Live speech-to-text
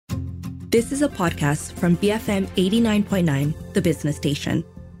This is a podcast from BFM 89.9, the business station.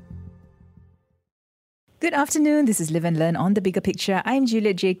 Good afternoon. This is Live and Learn on The Bigger Picture. I'm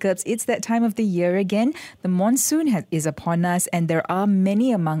Juliet Jacobs. It's that time of the year again. The monsoon is upon us, and there are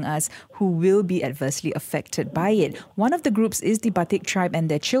many among us who will be adversely affected by it. One of the groups is the Batik tribe and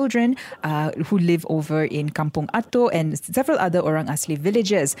their children who live over in Kampung Ato and several other Orang Asli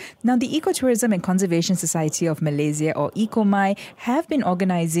villages. Now, the Ecotourism and Conservation Society of Malaysia, or ECOMAI, have been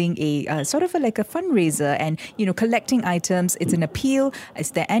organising a sort of like a fundraiser and, collecting items. It's an appeal. It's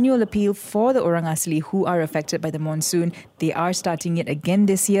their annual appeal for the Orang Asli who are affected by the monsoon. They are starting it again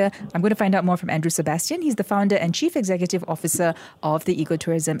this year. I'm going to find out more from Andrew Sebastian. He's the founder and chief executive officer of the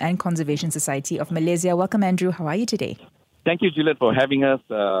Ecotourism and Conservation Society of Malaysia. Welcome, Andrew. How are you today? Thank you, Juliet, for having us.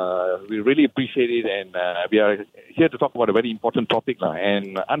 We really appreciate it, and we are here to talk about a very important topic.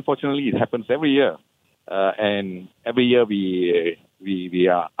 And unfortunately, it happens every year. And every year we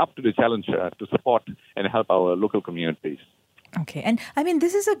are up to the challenge to support and help our local communities. Okay. And I mean,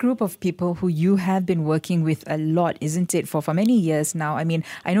 this is a group of people who you have been working with a lot, isn't it, for many years now? I mean,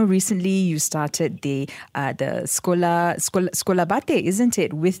 I know recently you started the Sekolah Batik, isn't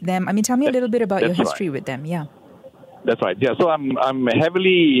it, with them? I mean, tell me a little bit about your history with them. Yeah. That's right. Yeah. So I'm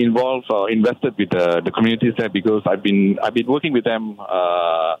heavily involved or invested with the communities there because I've been working with them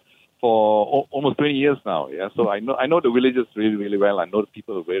for almost 20 years now. Yeah. So I know the villages really, really well. I know the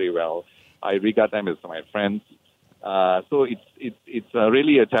people very well. I regard them as my friends. So it's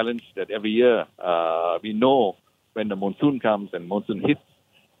really a challenge that every year we know when the monsoon comes and monsoon hits,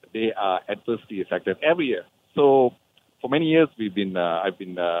 they are adversely affected every year. So for many years I've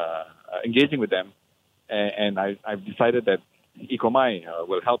been engaging with them, and I've decided that ECOMAI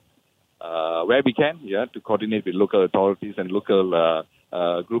will help where we can, to coordinate with local authorities and local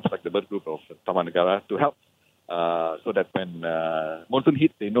groups like the Bird Group of Taman Negara to help, so that when monsoon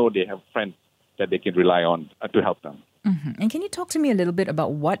hits, they know they have friends that they can rely on to help them. Mm-hmm. And can you talk to me a little bit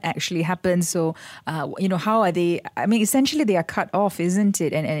about what actually happens? So, how are they? I mean, essentially they are cut off, isn't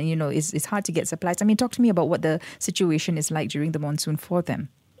it? And it's hard to get supplies. I mean, talk to me about what the situation is like during the monsoon for them.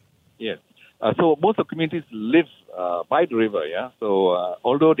 Yes. So most of the communities live by the river, So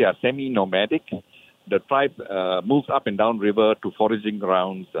although they are semi-nomadic, the tribe moves up and down river to foraging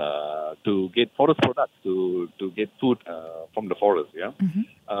grounds to get forest products, to get food from the forest,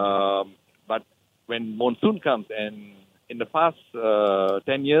 Mm-hmm. But when monsoon comes, and in the past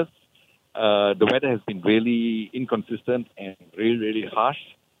 10 years, the weather has been really inconsistent and really, really harsh.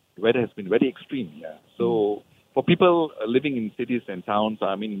 The weather has been very extreme, So for people living in cities and towns,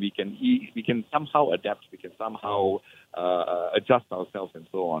 I mean, we can somehow adapt, we can somehow adjust ourselves and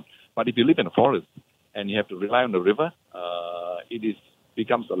so on. But if you live in a forest and you have to rely on the river, it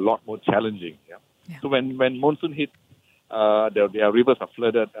becomes a lot more challenging. Yeah? So when monsoon hits, their rivers are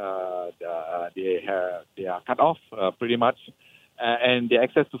flooded, they are cut off pretty much, and their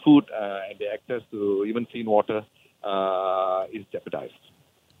access to food and their access to even clean water is jeopardized.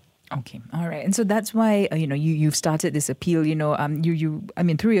 Okay, all right, and so that's why you've started this appeal.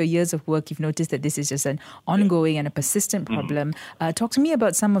 Through your years of work, you've noticed that this is just an ongoing and a persistent problem. Mm-hmm. Talk to me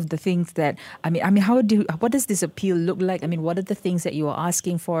about some of the things that what does this appeal look like? I mean, what are the things that you are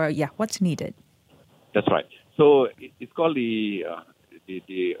asking for? Yeah, what's needed? That's right. So it's called the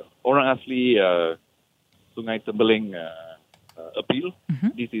Orang Asli Sungai Tembeling appeal. Mm-hmm.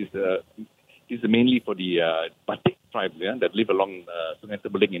 This is mainly for the Batik tribes that live along Sungai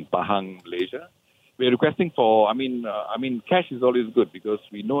Tembeling in Pahang, Malaysia. We're requesting for, cash is always good because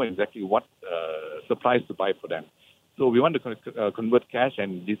we know exactly what supplies to buy for them. So we want to convert cash,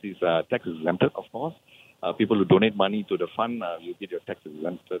 and this is tax exempted, of course. People who donate money to the fund, you get your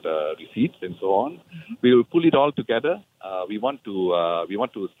tax-exempted receipts and so on. Mm-hmm. We will pull it all together. We want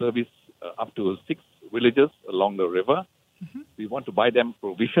to service up to 6 villages along the river. Mm-hmm. We want to buy them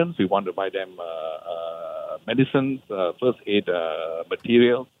provisions. We want to buy them medicines, first aid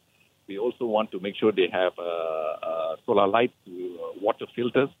materials. We also want to make sure they have solar lights, water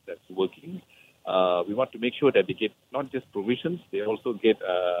filters that's working. We want to make sure that they get not just provisions, they also get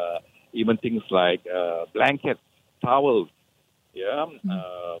even things like blankets, towels,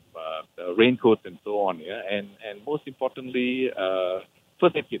 raincoats, and so on. And most importantly,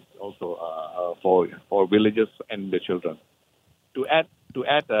 first aid kits also for villages and the children. To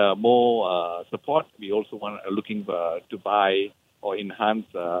add more support, we also looking to buy or enhance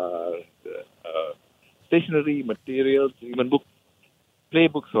stationery materials, even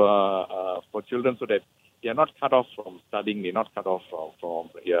playbooks for children, so that they are not cut off from studying, they're not cut off from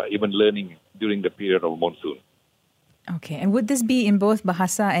even learning during the period of monsoon. Okay, and would this be in both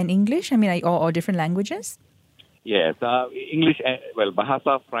Bahasa and English? I mean, or different languages? Yes, English,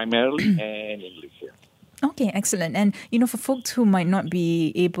 Bahasa primarily and English, yes. Okay, excellent. And, for folks who might not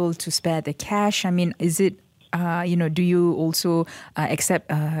be able to spare the cash, is it, do you also accept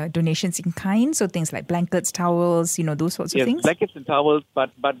donations in kind? So things like blankets, towels, those sorts of things? Yes, blankets and towels,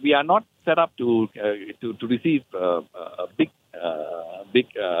 but we are not set up to receive big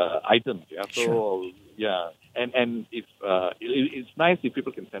items. Yeah, so sure. yeah, and if it's nice if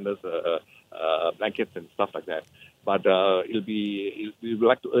people can send us blankets and stuff like that. But we would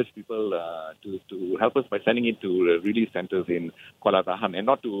like to urge people to help us by sending it to relief centers in Kuala Tahan and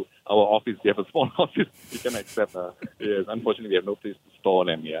not to our office. We have a small office. We can accept. Yes, unfortunately, we have no place to store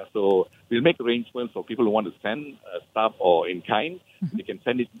them. Yeah, so we'll make arrangements for people who want to send stuff or in kind. Mm-hmm. They can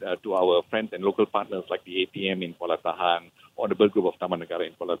send it to our friends and local partners like the APM in Kuala Tahan or the Bird Group of Taman Negara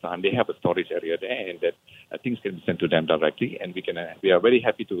in Kuala Tahan. They have a storage area there, and that things can be sent to them directly. And we are very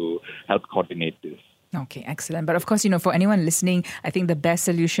happy to help coordinate this. Okay, excellent. But of course, for anyone listening, I think the best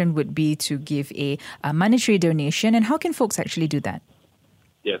solution would be to give a monetary donation. And how can folks actually do that?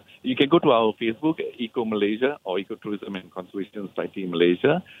 Yes, you can go to our Facebook, Eco Malaysia or Ecotourism and Conservation Society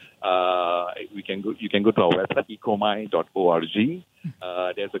Malaysia. You can go to our website, ecomai.org.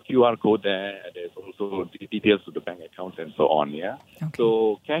 There's a QR code there. There's also details to the bank accounts and so on. Yeah. Okay.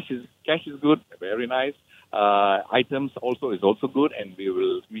 So cash is good, very nice. Items is also good, and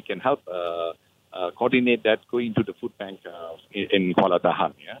we can help. Coordinate that going to the food bank in Kuala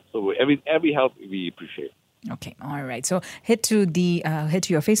Tahan. Yeah, so every help we appreciate. Okay, all right. So head to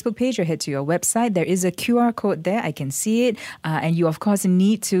your Facebook page or head to your website. There is a QR code there. I can see it, and you of course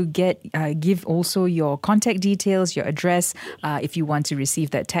need to give also your contact details, your address, if you want to receive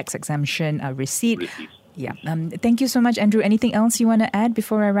that tax exemption receipt. Yeah. Thank you so much, Andrew. Anything else you want to add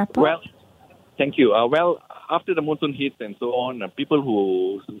before I wrap up? Well, thank you. After the monsoon hits and so on, people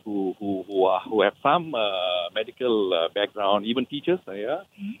who have some medical background, even teachers,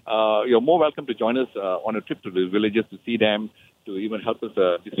 you're more welcome to join us on a trip to the villages to see them, to even help us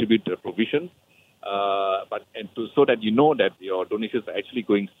distribute the provisions, so that you know that your donations are actually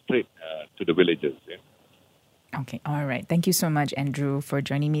going straight to the villages. Yeah. Okay, all right. Thank you so much, Andrew, for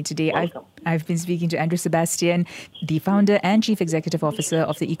joining me today. Welcome. I've been speaking to Andrew Sebastian, the founder and chief executive officer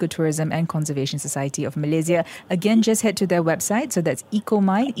of the Ecotourism and Conservation Society of Malaysia. Again, just head to their website. So that's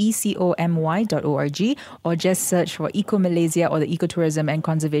ecomai, ecomy.org, or just search for Eco Malaysia or the Ecotourism and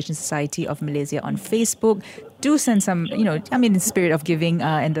Conservation Society of Malaysia on Facebook. Do send some, in the spirit of giving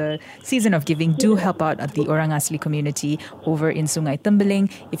and the season of giving, do help out the Orang Asli community over in Sungai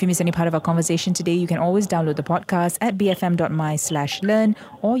Tembeling. If you miss any part of our conversation today, you can always download the podcast at bfm.my/learn,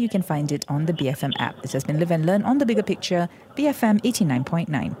 or you can find it on the BFM app. This has been Live and Learn on The Bigger Picture, BFM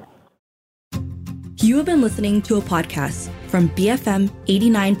 89.9. You have been listening to a podcast from BFM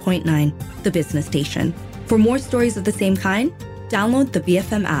 89.9, the business station. For more stories of the same kind, download the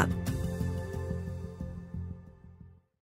BFM app.